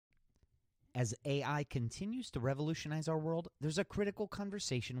As AI continues to revolutionize our world, there's a critical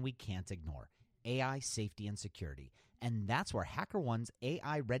conversation we can't ignore: AI safety and security. And that's where HackerOne's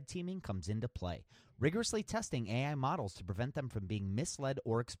AI red teaming comes into play, rigorously testing AI models to prevent them from being misled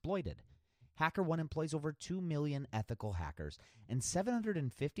or exploited. HackerOne employs over 2 million ethical hackers, and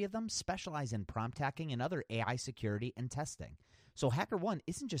 750 of them specialize in prompt hacking and other AI security and testing. So HackerOne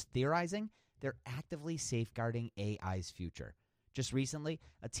isn't just theorizing, they're actively safeguarding AI's future. Just recently,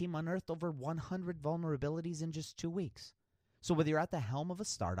 a team unearthed over 100 vulnerabilities in just 2 weeks. So whether you're at the helm of a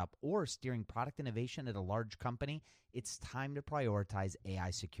startup or steering product innovation at a large company, it's time to prioritize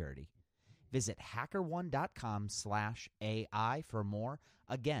AI security. Visit hackerone.com/AI for more.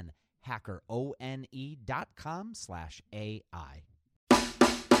 Again, hackerone.com/AI.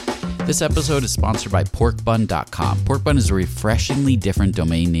 This episode is sponsored by porkbun.com. Porkbun is a refreshingly different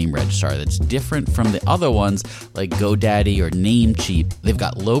domain name registrar that's different from the other ones like GoDaddy or Namecheap. They've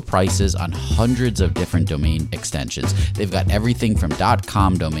got low prices on hundreds of different domain extensions. They've got everything from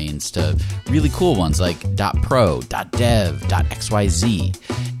 .com domains to really cool ones like .pro, .dev, .xyz.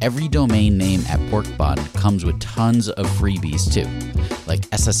 Every domain name at Porkbun comes with tons of freebies too, like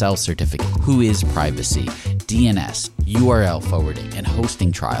SSL certificate, Whois privacy, DNS, URL forwarding, and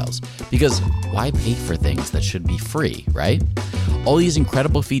hosting trials. Because why pay for things that should be free, right? All these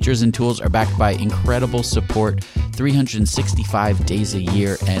incredible features and tools are backed by incredible support, 365 days a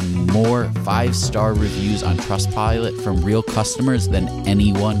year, and more 5-star reviews on Trustpilot from real customers than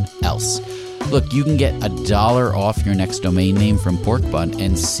anyone else. Look, you can get $1 off your next domain name from Porkbun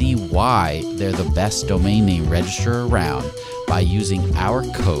and see why they're the best domain name registrar around by using our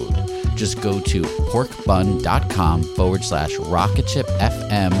code. Just go to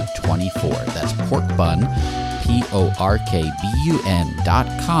porkbun.com/rocketshipfm24. That's porkbun,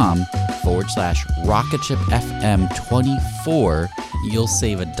 porkbun.com/rocketshipfm24. You'll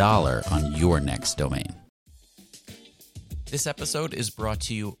save $1 on your next domain. This episode is brought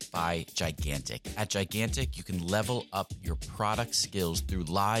to you by Gigantic. At Gigantic, you can level up your product skills through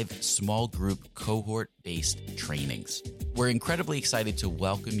live, small group, cohort-based trainings. We're incredibly excited to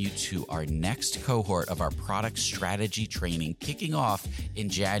welcome you to our next cohort of our product strategy training, kicking off in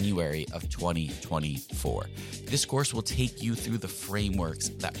January of 2024. This course will take you through the frameworks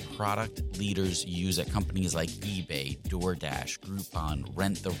that product leaders use at companies like eBay, DoorDash, Groupon,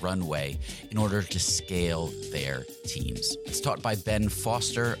 Rent the Runway in order to scale their teams. It's taught by Ben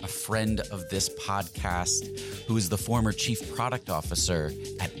Foster, a friend of this podcast, who is the former chief product officer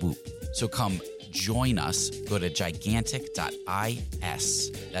at Whoop. So come join us. Go to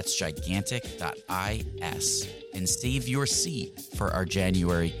gigantic.is. That's gigantic.is. And save your seat for our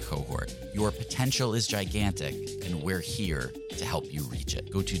January cohort. Your potential is gigantic, and we're here to help you reach it.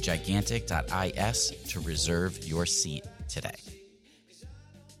 Go to gigantic.is to reserve your seat today.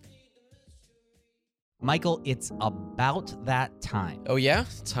 Michael, it's about that time. Oh, yeah?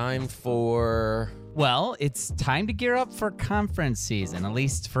 Time for... Well, it's time to gear up for conference season, at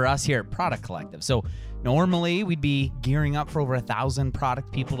least for us here at Product Collective. So normally we'd be gearing up for over 1,000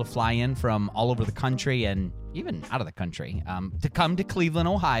 product people to fly in from all over the country and even out of the country to come to Cleveland,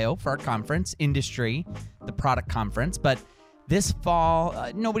 Ohio for our conference, Industry, the product conference. But this fall,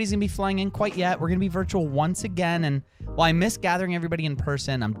 nobody's going to be flying in quite yet. We're going to be virtual once again. And while I miss gathering everybody in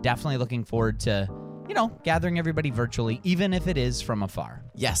person, I'm definitely looking forward to gathering everybody virtually, even if it is from afar.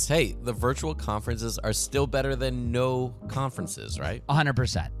 Yes, hey, the virtual conferences are still better than no conferences, right?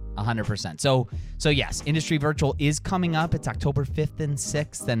 100%. 100%. So yes, Industry Virtual is coming up. It's October 5th and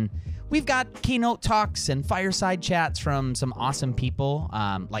 6th, and we've got keynote talks and fireside chats from some awesome people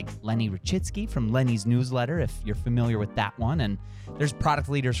like Lenny Rachitsky from Lenny's Newsletter, if you're familiar with that one. And there's product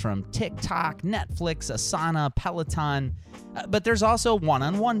leaders from TikTok, Netflix, Asana, Peloton. But there's also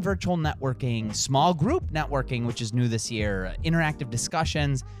one-on-one virtual networking, small group networking, which is new this year, interactive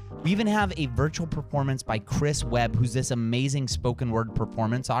discussions. We even have a virtual performance by Chris Webb, who's this amazing spoken word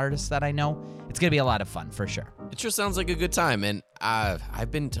performance artist that I know. It's going to be a lot of fun for sure. It sure sounds like a good time. And I've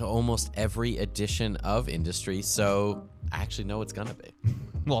been to almost every edition of Industry, so I actually know it's going to be.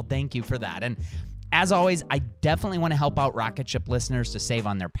 Well, thank you for that. And as always, I definitely want to help out Rocket Ship listeners to save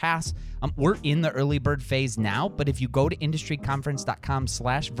on their pass. We're in the early bird phase now, but if you go to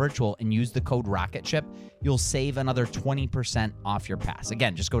industryconference.com/virtual and use the code ROCKETSHIP, you'll save another 20% off your pass.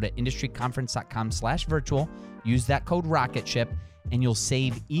 Again, just go to industryconference.com/virtual, use that code ROCKETSHIP, and you'll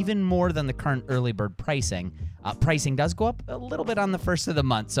save even more than the current early bird pricing. Pricing does go up a little bit on the first of the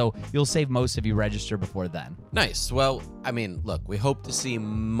month, so you'll save most if you register before then. Nice. Well, I mean, look, we hope to see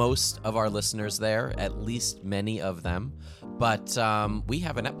most of our listeners there, at least many of them, but we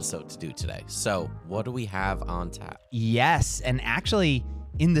have an episode to do today. So what do we have on tap? Yes, and actually,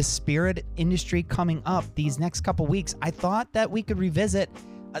 in the spirit industry coming up these next couple weeks, I thought that we could revisit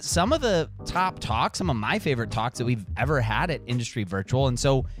some of the top talks, some of my favorite talks that we've ever had at Industry Virtual. And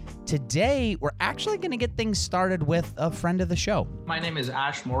so today we're actually going to get things started with a friend of the show. My name is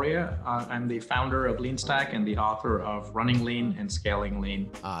Ash Moria. I'm the founder of LeanStack and the author of Running Lean and Scaling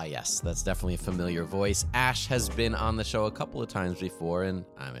Lean. Yes, that's definitely a familiar voice. Ash has been on the show a couple of times before, and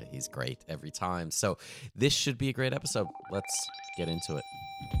he's great every time. So this should be a great episode. Let's get into it.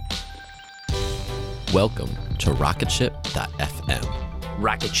 Welcome to Rocketship.fm.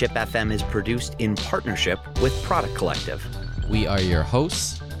 Rocket Ship FM is produced in partnership with Product Collective. We are your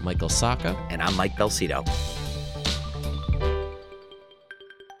hosts, Michael Sacca. And I'm Mike Belsito.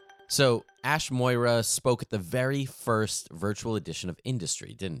 So Ash Moira spoke at the very first virtual edition of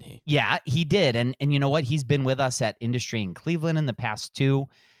Industry, didn't he? Yeah, he did. And you know what? He's been with us at Industry in Cleveland in the past two.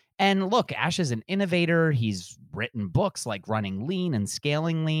 And look, Ash is an innovator. He's written books like Running Lean and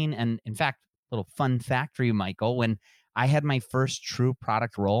Scaling Lean. And in fact, a little fun fact for you, Michael, when I had my first true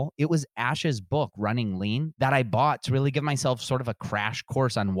product role, it was Ash's book, Running Lean, that I bought to really give myself sort of a crash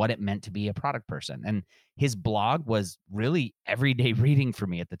course on what it meant to be a product person. And his blog was really everyday reading for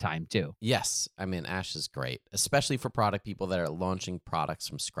me at the time, too. Yes. Ash is great, especially for product people that are launching products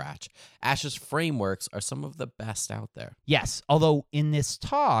from scratch. Ash's frameworks are some of the best out there. Yes. Although in this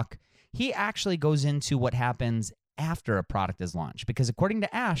talk, he actually goes into what happens after a product is launched. Because according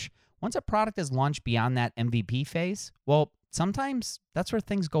to Ash, once a product is launched beyond that MVP phase, well, sometimes that's where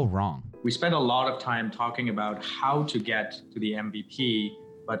things go wrong. We spend a lot of time talking about how to get to the MVP,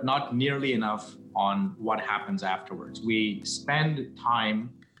 but not nearly enough on what happens afterwards. We spend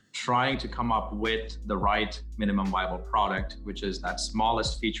time trying to come up with the right minimum viable product, which is that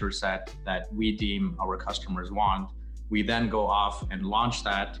smallest feature set that we deem our customers want. We then go off and launch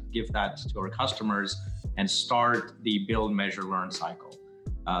that, give that to our customers, and start the build, measure, learn cycle.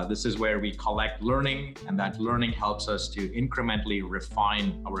 This is where we collect learning, and that learning helps us to incrementally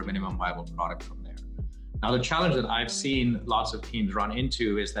refine our minimum viable product from there. Now, the challenge that I've seen lots of teams run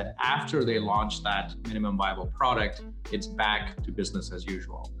into is that after they launch that minimum viable product, it's back to business as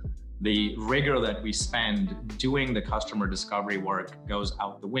usual. The rigor that we spend doing the customer discovery work goes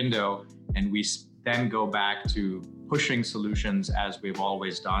out the window, and we then go back to pushing solutions as we've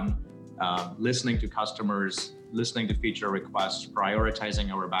always done, listening to customers, listening to feature requests, prioritizing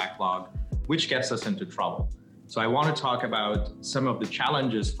our backlog, which gets us into trouble. So I want to talk about some of the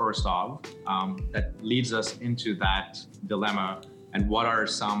challenges first off that leads us into that dilemma, and what are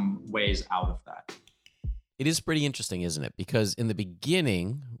some ways out of that. It is pretty interesting, isn't it? Because in the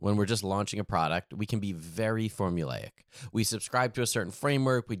beginning, when we're just launching a product, we can be very formulaic. We subscribe to a certain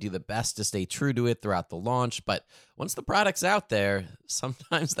framework, we do the best to stay true to it throughout the launch, but once the product's out there,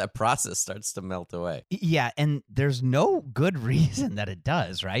 sometimes that process starts to melt away. Yeah, and there's no good reason that it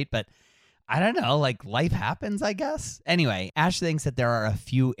does, right? But I don't know, like life happens, I guess. Anyway, Ash thinks that there are a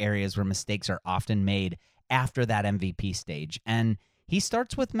few areas where mistakes are often made after that MVP stage, and he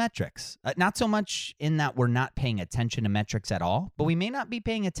starts with metrics. Not so much in that we're not paying attention to metrics at all, but we may not be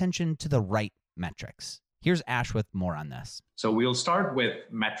paying attention to the right metrics. Here's Ash with more on this. So we'll start with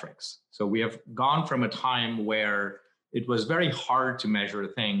metrics. So we have gone from a time where it was very hard to measure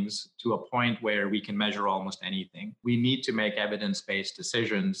things to a point where we can measure almost anything. We need to make evidence-based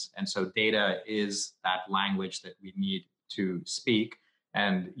decisions. And so data is that language that we need to speak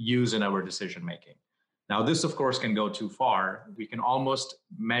and use in our decision-making. Now, this, of course, can go too far. We can almost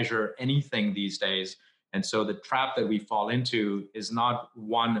measure anything these days. And so the trap that we fall into is not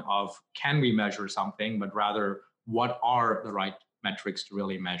one of can we measure something, but rather what are the right metrics to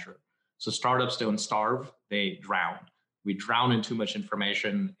really measure. So startups don't starve, they drown. We drown in too much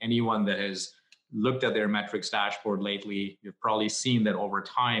information. Anyone that has looked at their metrics dashboard lately, you've probably seen that over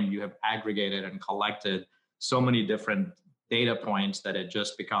time you have aggregated and collected so many different data points that it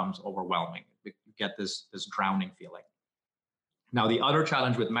just becomes overwhelming. Get this drowning feeling. Now, the other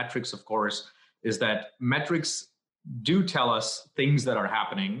challenge with metrics, of course, is that metrics do tell us things that are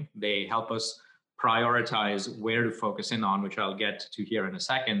happening. They help us prioritize where to focus in on, which I'll get to here in a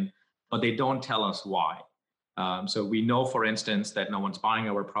second, but they don't tell us why. So we know, for instance, that no one's buying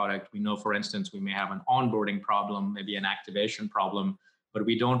our product. We know, for instance, we may have an onboarding problem, maybe an activation problem, but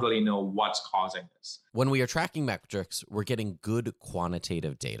we don't really know what's causing this. When we are tracking metrics, we're getting good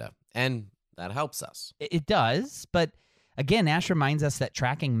quantitative data, and that helps us. It does, but again, Ash reminds us that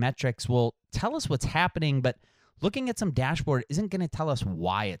tracking metrics will tell us what's happening, but looking at some dashboard isn't going to tell us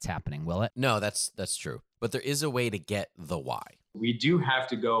why it's happening, will it? No, that's true. But there is a way to get the why. We do have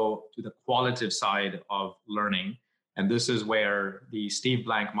to go to the qualitative side of learning. And this is where the Steve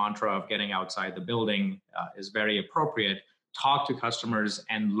Blank mantra of getting outside the building is very appropriate, talk to customers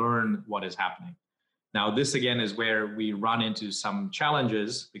and learn what is happening. Now, this again is where we run into some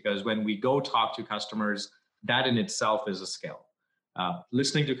challenges, because when we go talk to customers, that in itself is a skill.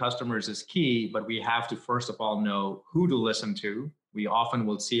 Listening to customers is key, but we have to first of all know who to listen to. We often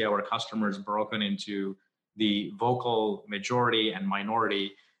will see our customers broken into the vocal majority and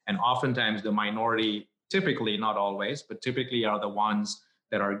minority, and oftentimes the minority, typically, not always, but typically are the ones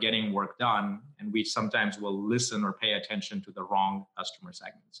that are getting work done, and we sometimes will listen or pay attention to the wrong customer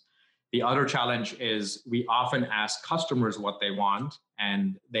segments. The other challenge is we often ask customers what they want,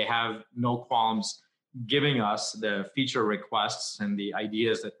 and they have no qualms giving us the feature requests and the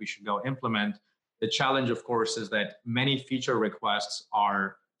ideas that we should go implement. The challenge, of course, is that many feature requests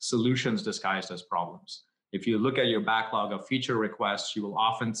are solutions disguised as problems. If you look at your backlog of feature requests, you will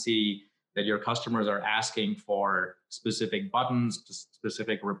often see that your customers are asking for specific buttons,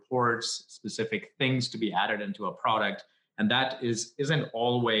 specific reports, specific things to be added into a product. And that isn't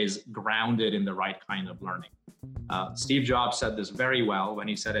always grounded in the right kind of learning. Steve Jobs said this very well when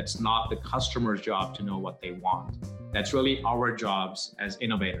he said it's not the customer's job to know what they want. That's really our jobs as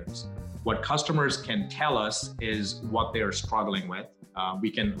innovators. What customers can tell us is what they are struggling with.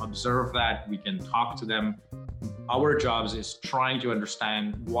 We can observe that, we can talk to them. Our jobs is trying to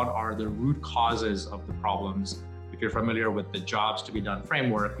understand what are the root causes of the problems. If you're familiar with the jobs to be done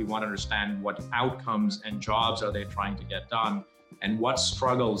framework, we want to understand what outcomes and jobs are they trying to get done, and what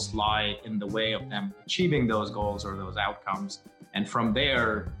struggles lie in the way of them achieving those goals or those outcomes. And from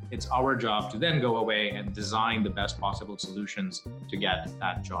there, it's our job to then go away and design the best possible solutions to get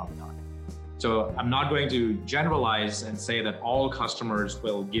that job done. So I'm not going to generalize and say that all customers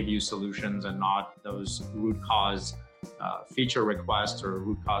will give you solutions and not those root cause feature requests or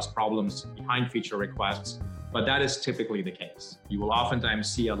root cause problems behind feature requests, but that is typically the case. You will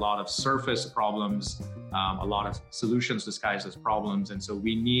oftentimes see a lot of surface problems, a lot of solutions disguised as problems, and so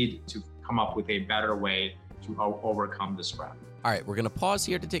we need to come up with a better way to overcome this trap. All right, we're going to pause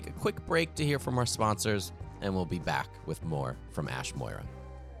here to take a quick break to hear from our sponsors, and we'll be back with more from Ash Moira.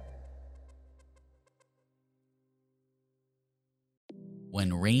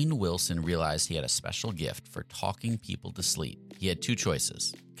 When Rainn Wilson realized he had a special gift for talking people to sleep, he had two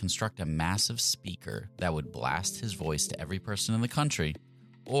choices: construct a massive speaker that would blast his voice to every person in the country,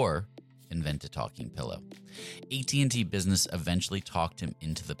 or invent a talking pillow. AT&T Business eventually talked him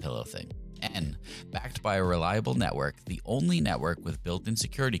into the pillow thing. And, backed by a reliable network, the only network with built-in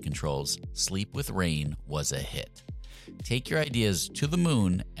security controls, Sleep with Rainn was a hit. Take your ideas to the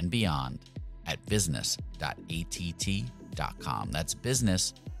moon and beyond at business.att.com. That's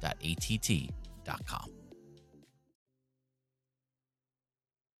business.att.com.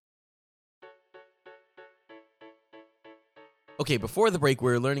 Okay, before the break,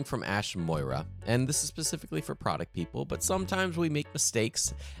 we were learning from Ash Moira, and this is specifically for product people, but sometimes we make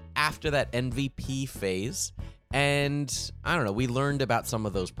mistakes after that MVP phase, and I don't know, we learned about some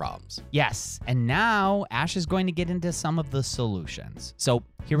of those problems. Yes, and now Ash is going to get into some of the solutions. So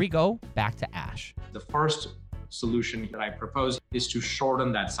here we go, back to Ash. The first solution that I propose is to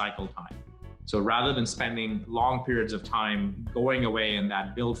shorten that cycle time. So rather than spending long periods of time going away in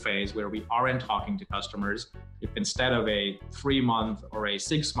that build phase where we aren't talking to customers, if instead of a 3-month or a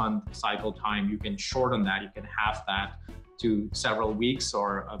 6-month cycle time, you can shorten that, you can half that to several weeks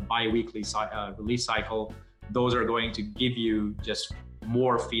or a bi-weekly release cycle, those are going to give you just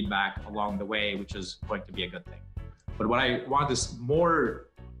more feedback along the way, which is going to be a good thing. But what I want to more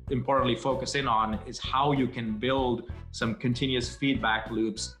importantly focus in on is how you can build some continuous feedback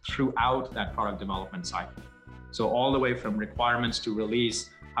loops throughout that product development cycle. So all the way from requirements to release,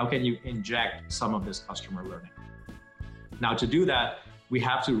 how can you inject some of this customer learning? Now, to do that, we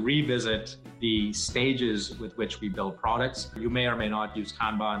have to revisit the stages with which we build products. You may or may not use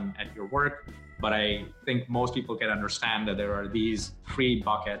Kanban at your work, but I think most people can understand that there are these 3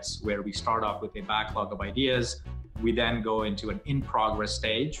 buckets where we start off with a backlog of ideas. We then go into an in-progress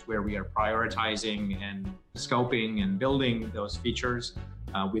stage where we are prioritizing and scoping and building those features.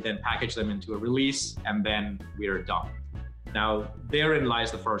 We then package them into a release, and then we are done. Now, therein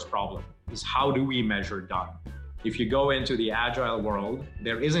lies the first problem, is how do we measure done? If you go into the agile world,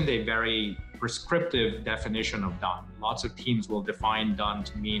 there isn't a very prescriptive definition of done. Lots of teams will define done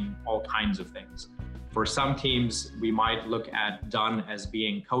to mean all kinds of things. For some teams, we might look at done as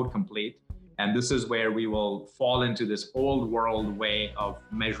being code complete. And this is where we will fall into this old world way of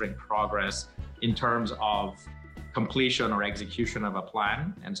measuring progress in terms of completion or execution of a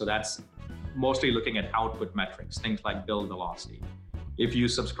plan. And so that's mostly looking at output metrics, things like build velocity. If you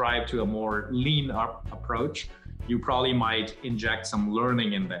subscribe to a more lean approach, you probably might inject some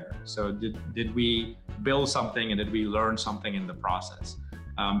learning in there. So did we build something and did we learn something in the process?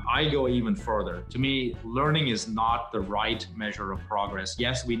 I go even further. To me, learning is not the right measure of progress.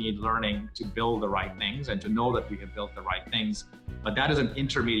 Yes, we need learning to build the right things and to know that we have built the right things, but that is an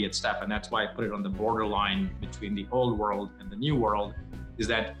intermediate step. And that's why I put it on the borderline between the old world and the new world, is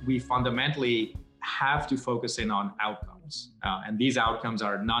that we fundamentally have to focus in on outcomes. And these outcomes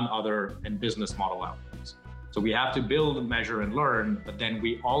are none other than business model outcomes. So we have to build, measure, and learn, but then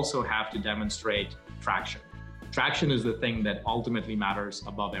we also have to demonstrate traction. Traction is the thing that ultimately matters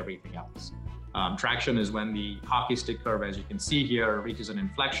above everything else. Traction is when the hockey stick curve, as you can see here, reaches an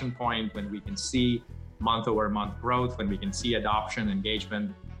inflection point, when we can see month over month growth, when we can see adoption,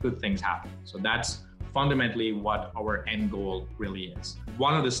 engagement, good things happen. So that's fundamentally what our end goal really is.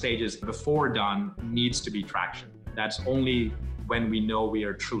 One of the stages before done needs to be traction. That's only when we know we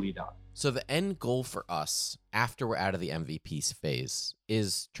are truly done. So the end goal for us after we're out of the MVP phase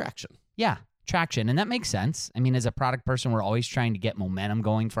is traction. Yeah, traction. And that makes sense. I mean, as a product person, we're always trying to get momentum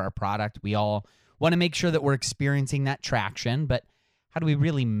going for our product. We all want to make sure that we're experiencing that traction, but how do we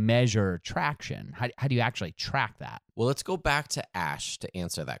really measure traction? How do you actually track that? Well, let's go back to Ash to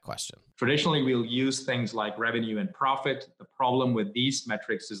answer that question. Traditionally, we'll use things like revenue and profit. The problem with these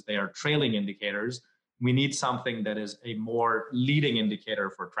metrics is they are trailing indicators. We need something that is a more leading indicator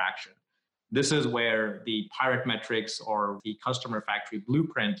for traction. This is where the Pirate metrics or the Customer Factory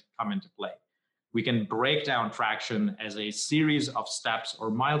Blueprint come into play. We can break down traction as a series of steps or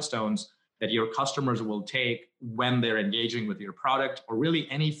milestones that your customers will take when they're engaging with your product, or really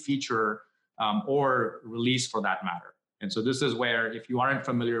any feature or release for that matter. And so this is where, if you aren't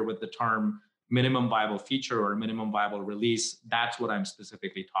familiar with the term minimum viable feature or minimum viable release, that's what I'm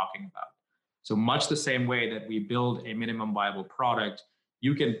specifically talking about. So much the same way that we build a minimum viable product,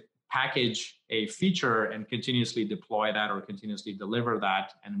 you can package a feature and continuously deploy that or continuously deliver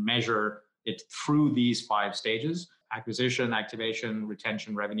that and measure it through these 5 stages: acquisition, activation,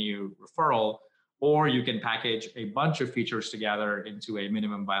 retention, revenue, referral. Or you can package a bunch of features together into a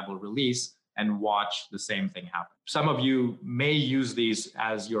minimum viable release and watch the same thing happen. Some of you may use these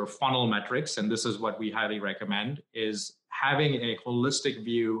as your funnel metrics, and this is what we highly recommend, is having a holistic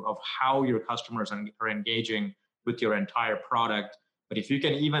view of how your customers are engaging with your entire product. But if you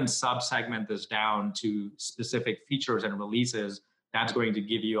can even sub-segment this down to specific features and releases, that's going to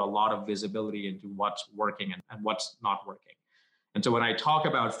give you a lot of visibility into what's working and what's not working. And so when I talk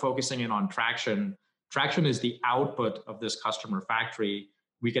about focusing in on traction, traction is the output of this customer factory.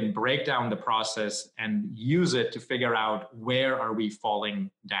 We can break down the process and use it to figure out where are we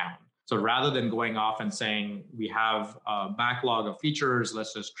falling down. So rather than going off and saying we have a backlog of features,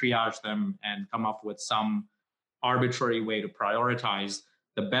 let's just triage them and come up with some arbitrary way to prioritize.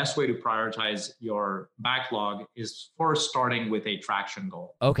 The best way to prioritize your backlog is first starting with a traction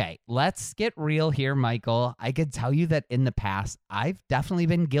goal. Okay, let's get real here, Michael. I could tell you that in the past, I've definitely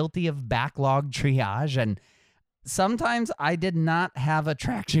been guilty of backlog triage, and sometimes I did not have a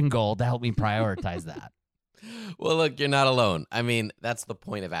traction goal to help me prioritize that. Well, look, you're not alone. I mean, that's the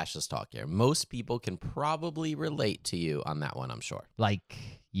point of Ash's talk here. Most people can probably relate to you on that one, I'm sure. Like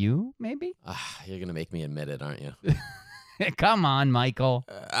you, maybe? You're going to make me admit it, aren't you? Come on, Michael.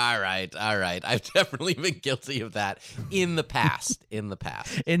 All right. I've definitely been guilty of that in the past. In the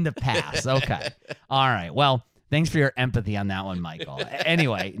past. Okay. All right. Well, thanks for your empathy on that one, Michael.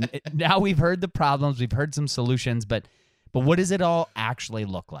 Anyway, now we've heard the problems, we've heard some solutions, but what does it all actually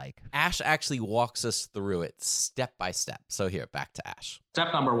look like? Ash actually walks us through it step by step. So here, back to Ash.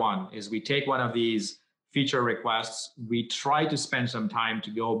 Step number 1 is we take one of these feature requests. We try to spend some time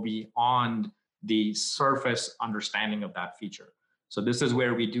to go beyond the surface understanding of that feature. So this is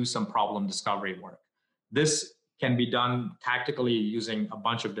where we do some problem discovery work. This can be done tactically using a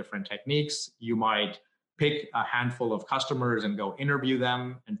bunch of different techniques. You might pick a handful of customers and go interview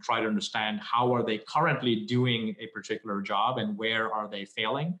them and try to understand how are they currently doing a particular job and where are they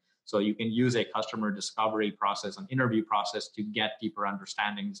failing. So you can use a customer discovery process, an interview process, to get deeper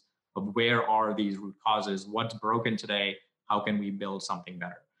understandings of where are these root causes, what's broken today, how can we build something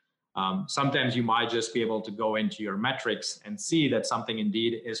better. Sometimes you might just be able to go into your metrics and see that something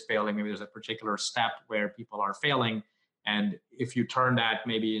indeed is failing. Maybe there's a particular step where people are failing. And if you turn that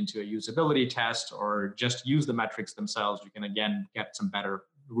maybe into a usability test or just use the metrics themselves, you can again get some better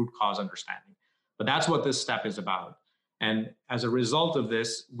root cause understanding. But that's what this step is about. And as a result of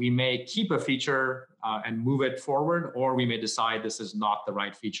this, we may keep a feature and move it forward, or we may decide this is not the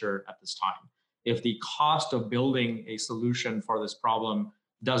right feature at this time. If the cost of building a solution for this problem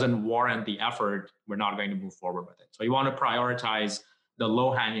doesn't warrant the effort, we're not going to move forward with it. So you want to prioritize the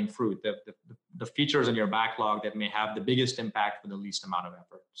low-hanging fruit, the features in your backlog that may have the biggest impact with the least amount of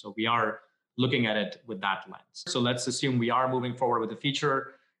effort. So we are looking at it with that lens. So let's assume we are moving forward with a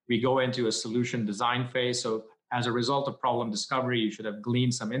feature. We go into a solution design phase. So as a result of problem discovery, you should have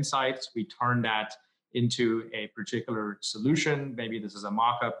gleaned some insights. We turn that into a particular solution. Maybe this is a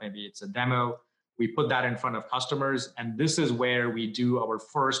mock-up, maybe it's a demo. We put that in front of customers. And this is where we do our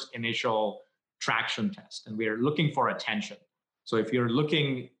first initial traction test. And we are looking for attention. So if you're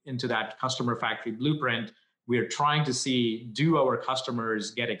looking into that customer factory blueprint, we're trying to see, do our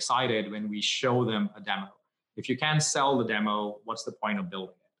customers get excited when we show them a demo? If you can't sell the demo, what's the point of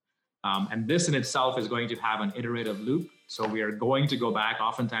building it? And this in itself is going to have an iterative loop. So we are going to go back.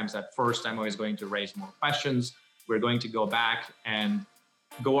 Oftentimes that first demo is going to raise more questions. We're going to go back and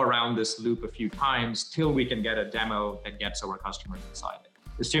go around this loop a few times till we can get a demo that gets our customers excited.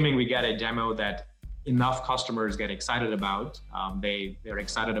 Assuming we get a demo that enough customers get excited about, they're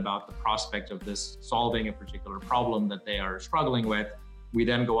excited about the prospect of this solving a particular problem that they are struggling with. We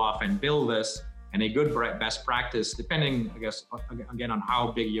then go off and build this. And a good best practice, depending, I guess, again, on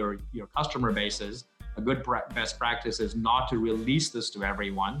how big your customer base is, a good best practice is not to release this to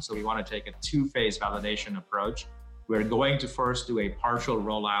everyone. So we want to take a two-phase validation approach. We're going to first do a partial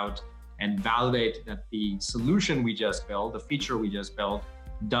rollout and validate that the solution we just built, the feature we just built,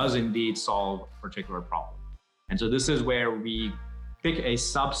 does indeed solve a particular problem. And so this is where we pick a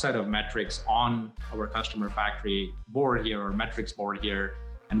subset of metrics on our customer factory board here, or metrics board here,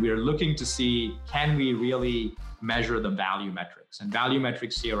 and we are looking to see, can we really measure the value metrics? And value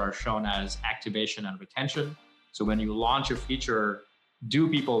metrics here are shown as activation and retention. So when you launch a feature, do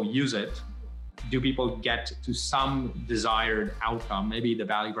people use it? Do people get to some desired outcome? Maybe the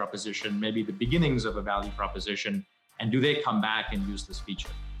value proposition, maybe the beginnings of a value proposition, and do they come back and use this feature?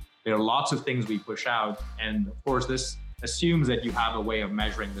 There are lots of things we push out. And of course, this assumes that you have a way of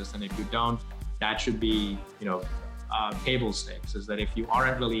measuring this. And if you don't, that should be, table stakes, is that if you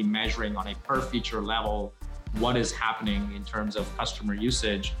aren't really measuring on a per feature level what is happening in terms of customer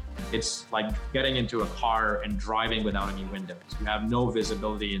usage, it's like getting into a car and driving without any windows. You have no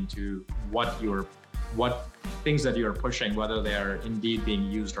visibility into what things that you're pushing, whether they're indeed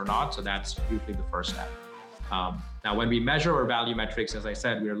being used or not. So that's usually the first step. Now, when we measure our value metrics, as I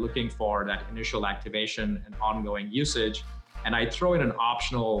said, we're looking for that initial activation and ongoing usage. And I throw in an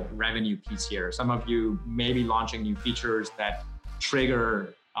optional revenue piece here. Some of you may be launching new features that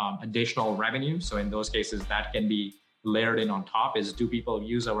trigger additional revenue. So in those cases, that can be layered in on top. Is, do people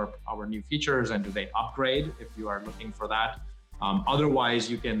use our new features, and do they upgrade if you are looking for that? Otherwise,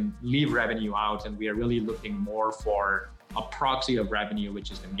 you can leave revenue out, and we are really looking more for a proxy of revenue,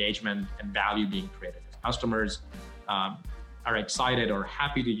 which is engagement and value being created. If customers are excited or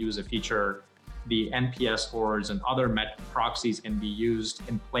happy to use a feature, the NPS scores and other proxies can be used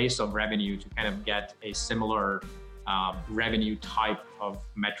in place of revenue to kind of get a similar revenue type of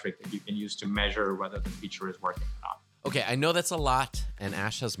metric that you can use to measure whether the feature is working or not. Okay, I know that's a lot, and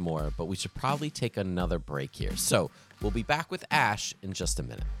Ash has more, but we should probably take another break here. So we'll be back with Ash in just a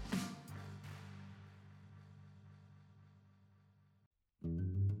minute.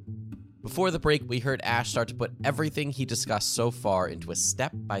 Before the break, we heard Ash start to put everything he discussed so far into a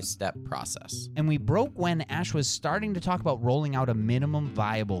step-by-step process. And we broke when Ash was starting to talk about rolling out a minimum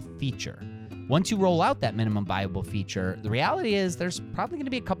viable feature. Once you roll out that minimum viable feature, the reality is there's probably going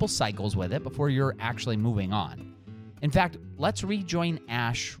to be a couple cycles with it before you're actually moving on. In fact, let's rejoin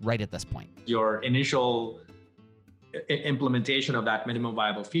Ash right at this point. Your initial implementation of that minimum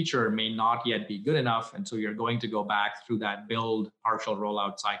viable feature may not yet be good enough. And so you're going to go back through that build partial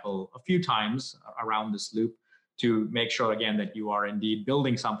rollout cycle a few times around this loop to make sure, again, that you are indeed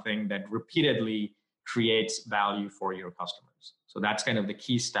building something that repeatedly creates value for your customers. So that's kind of the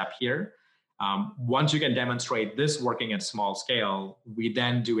key step here. Once you can demonstrate this working at small scale, we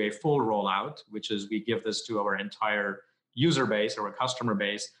then do a full rollout, which is we give this to our entire user base or a customer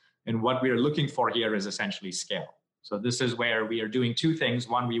base. And what we are looking for here is essentially scale. So this is where we are doing two things.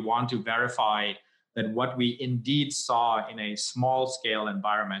 One, we want to verify that what we indeed saw in a small scale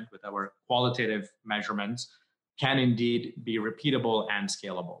environment with our qualitative measurements can indeed be repeatable and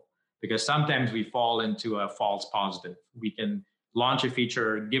scalable. Because sometimes we fall into a false positive. We can launch a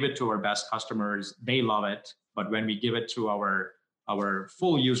feature, give it to our best customers, they love it. But when we give it to our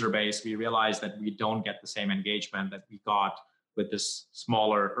full user base, we realize that we don't get the same engagement that we got with this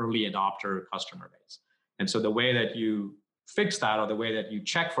smaller early adopter customer base. And so the way that you fix that, or the way that you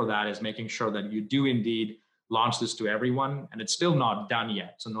check for that, is making sure that you do indeed launch this to everyone. And it's still not done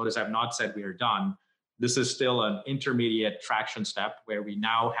yet. So notice I've not said we are done. This is still an intermediate traction step where we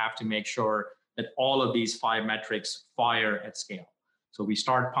now have to make sure that all of these 5 metrics fire at scale. So we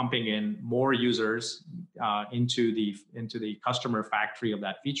start pumping in more users into the customer factory of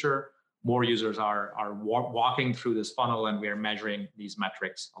that feature. more users are walking through this funnel, and we're measuring these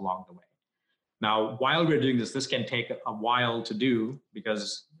metrics along the way. Now, while we're doing this can take a while to do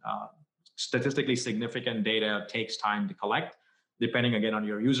because statistically significant data takes time to collect. Depending again on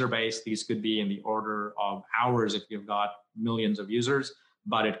your user base, these could be in the order of hours if you've got millions of users,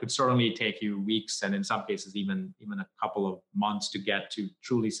 but it could certainly take you weeks, and in some cases even a couple of months to get to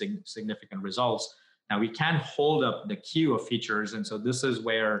truly significant results. Now, we can hold up the queue of features, and so this is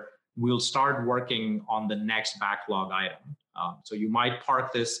where we'll start working on the next backlog item. So you might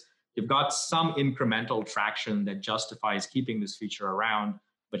park this. You've got some incremental traction that justifies keeping this feature around,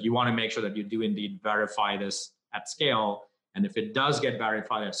 but you want to make sure that you do indeed verify this at scale. And if it does get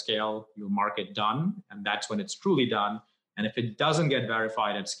verified at scale, you'll mark it done, and that's when it's truly done. And if it doesn't get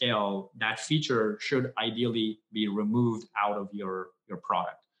verified at scale, that feature should ideally be removed out of your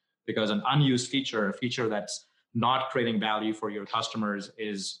product, because an unused feature, a feature that's not creating value for your customers,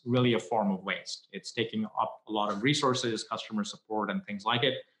 is really a form of waste. It's taking up a lot of resources, customer support, and things like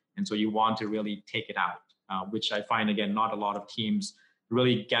it. And so you want to really take it out, which I find, again, not a lot of teams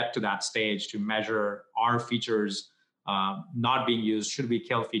really get to that stage to measure, are features not being used? Should we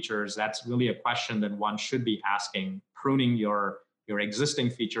kill features? That's really a question that one should be asking. Pruning your existing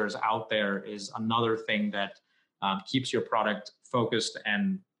features out there is another thing that keeps your product focused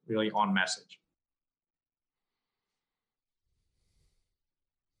and really on message.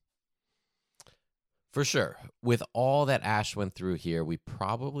 For sure. With all that Ash went through here, we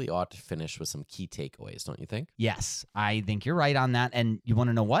probably ought to finish with some key takeaways, don't you think? Yes, I think you're right on that. And you want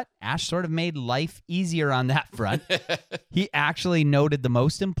to know what? Ash sort of made life easier on that front. He actually noted the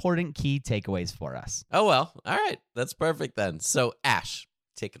most important key takeaways for us. Oh, well. All right. That's perfect then. So, Ash,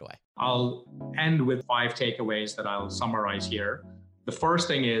 take it away. I'll end with 5 takeaways that I'll summarize here. The first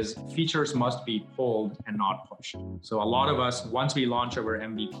thing is features must be pulled and not pushed. So a lot of us, once we launch our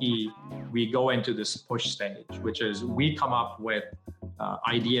MVP, we go into this push stage, which is we come up with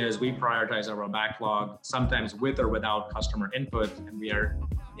ideas, we prioritize our backlog, sometimes with or without customer input, and we are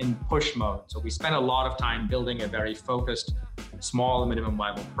in push mode. So we spend a lot of time building a very focused, small, minimum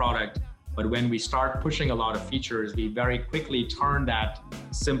viable product. But when we start pushing a lot of features, we very quickly turn that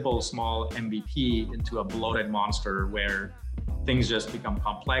simple, small MVP into a bloated monster where things just become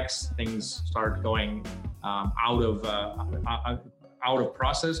complex, things start going out of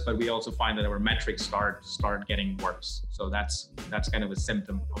process, but we also find that our metrics start getting worse. So that's kind of a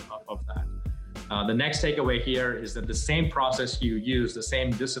symptom of that. The next takeaway here is that the same process you use, the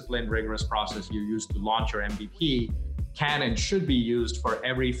same disciplined, rigorous process you use to launch your MVP can and should be used for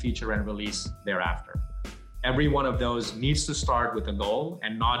every feature and release thereafter. Every one of those needs to start with a goal,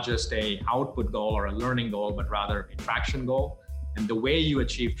 and not just an output goal or a learning goal, but rather a traction goal. And the way you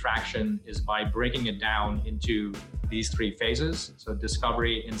achieve traction is by breaking it down into these 3 phases. So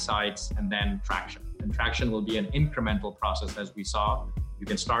discovery, insights, and then traction. And traction will be an incremental process, as we saw. You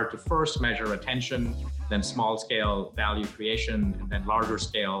can start to first measure attention, then small scale value creation, and then larger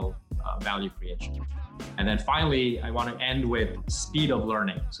scale value creation. And then finally, I want to end with speed of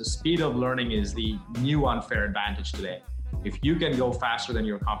learning. So speed of learning is the new unfair advantage today. If you can go faster than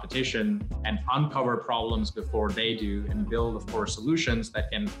your competition and uncover problems before they do and build, of course, solutions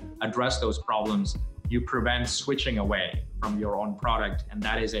that can address those problems, you prevent switching away from your own product. And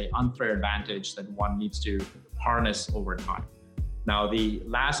that is an unfair advantage that one needs to harness over time. Now, the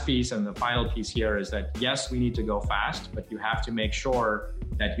last piece and the final piece here is that, yes, we need to go fast, but you have to make sure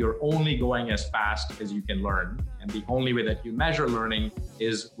that you're only going as fast as you can learn. And the only way that you measure learning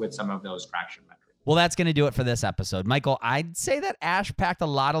is with some of those traction metrics. Well, that's going to do it for this episode. Michael, I'd say that Ash packed a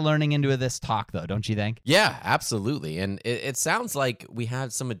lot of learning into this talk, though, don't you think? Yeah, absolutely. And it sounds like we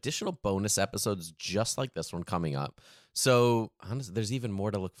have some additional bonus episodes just like this one coming up. So honestly, there's even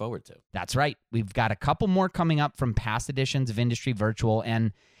more to look forward to. That's right. We've got a couple more coming up from past editions of Industry Virtual.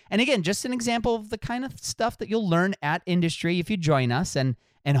 And again, just an example of the kind of stuff that you'll learn at Industry if you join us. And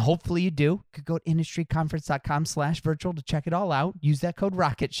hopefully you do. You could go to industryconference.com/virtual to check it all out. Use that code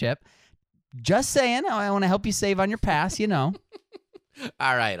ROCKETSHIP. Just saying, I want to help you save on your pass, you know.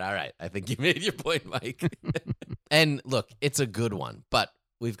 All right. I think you made your point, Mike. And look, it's a good one, but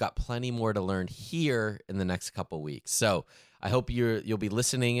we've got plenty more to learn here in the next couple weeks. So I hope you'll be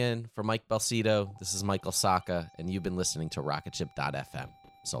listening in. For Mike Belsito, this is Michael Sacca, and you've been listening to Rocketship.fm.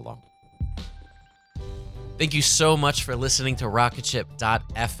 So long. Thank you so much for listening to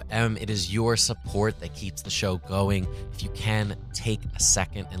Rocketship.fm. It is your support that keeps the show going. If you can, take a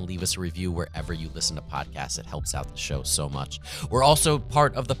second and leave us a review wherever you listen to podcasts. It helps out the show so much. We're also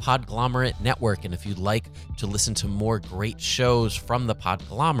part of the Podglomerate Network, and if you'd like to listen to more great shows from the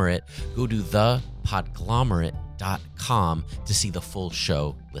Podglomerate, go to thepodglomerate.com to see the full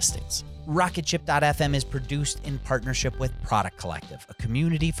show listings. Rocketship.fm is produced in partnership with Product Collective, a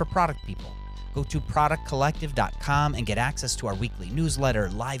community for product people. Go to productcollective.com and get access to our weekly newsletter,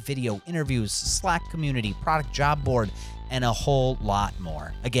 live video interviews, Slack community, product job board, and a whole lot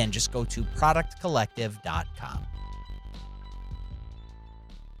more. Again, just go to productcollective.com.